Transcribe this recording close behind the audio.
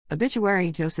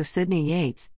Obituary Joseph Sidney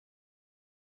Yates.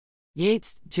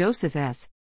 Yates, Joseph S.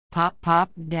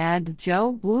 Pop, Dad,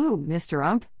 Joe, Blue, Mr.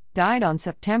 Ump, died on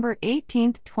September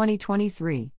 18,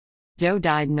 2023. Joe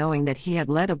died knowing that he had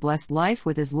led a blessed life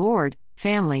with his Lord,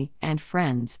 family, and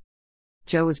friends.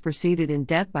 Joe was preceded in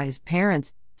death by his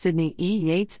parents, Sidney E.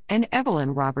 Yates and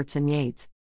Evelyn Robertson Yates.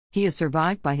 He is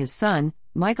survived by his son,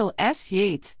 Michael S.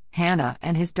 Yates, Hannah,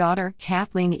 and his daughter,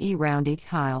 Kathleen E. Roundy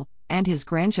Kyle, and his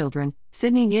grandchildren,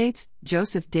 Sidney Yates,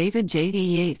 Joseph David J. D.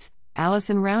 Yates,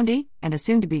 Allison Roundy, and a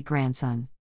soon-to-be grandson.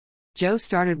 Joe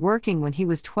started working when he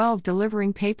was 12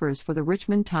 delivering papers for the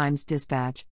Richmond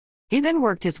Times-Dispatch. He then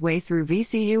worked his way through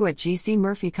VCU at G.C.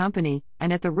 Murphy Company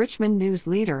and at the Richmond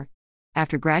News-Leader.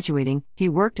 After graduating, he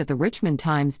worked at the Richmond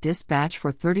Times-Dispatch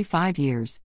for 35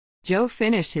 years. Joe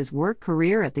finished his work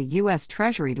career at the U.S.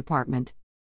 Treasury Department.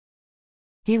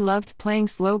 He loved playing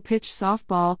slow-pitch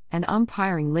softball and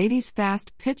umpiring ladies'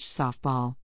 fast-pitch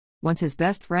softball. Once his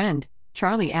best friend,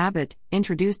 Charlie Abbott,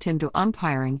 introduced him to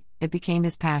umpiring, it became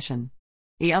his passion.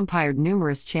 He umpired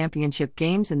numerous championship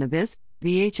games in the VIS,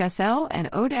 VHSL, and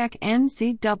ODAC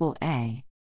NCAA.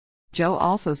 Joe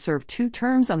also served 2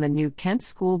 terms on the New Kent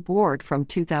School Board from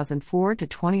 2004 to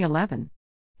 2011.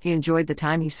 He enjoyed the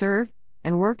time he served,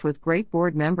 and worked with great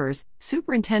board members,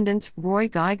 Superintendents Roy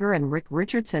Geiger and Rick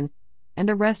Richardson, and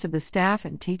the rest of the staff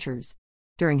and teachers.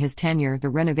 During his tenure, the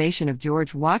renovation of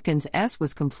George Watkins S.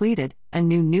 was completed, a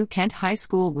New Kent High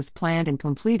School was planned and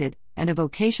completed, and a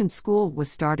vocation school was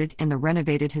started in the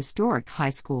renovated historic high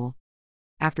school.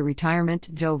 After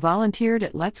retirement, Joe volunteered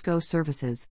at Let's Go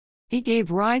Services. He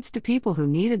gave rides to people who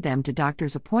needed them to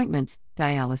doctor's appointments,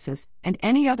 dialysis, and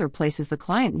any other places the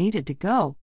client needed to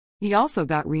go. He also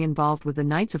got re-involved with the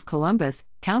Knights of Columbus,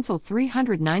 Council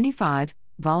 395,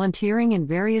 volunteering in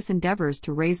various endeavors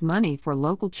to raise money for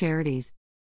local charities.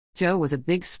 Joe was a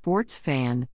big sports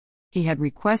fan. He had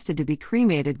requested to be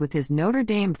cremated with his Notre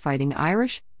Dame Fighting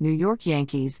Irish, New York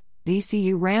Yankees,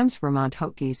 VCU Rams, Vermont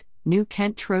Hokies, New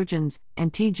Kent Trojans,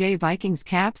 and TJ Vikings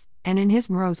caps, and in his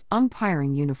Morose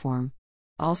umpiring uniform.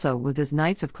 Also with his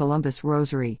Knights of Columbus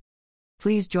rosary.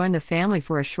 Please join the family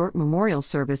for a short memorial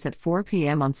service at 4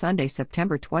 p.m. on Sunday,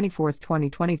 September 24,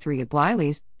 2023 at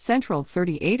Bliley's, Central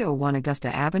 3801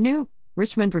 Augusta Avenue,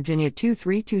 Richmond, Virginia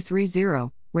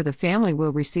 23230, where the family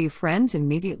will receive friends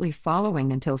immediately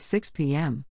following until 6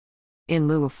 p.m. In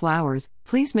lieu of flowers,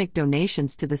 please make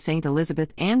donations to the St.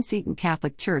 Elizabeth Ann Seton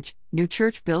Catholic Church, New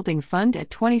Church Building Fund at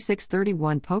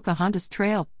 2631 Pocahontas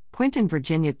Trail, Quinton,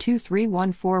 Virginia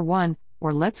 23141,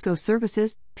 or Let's Go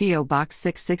Services, P.O. Box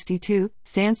 662,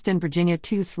 Sandston, Virginia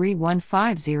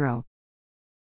 23150.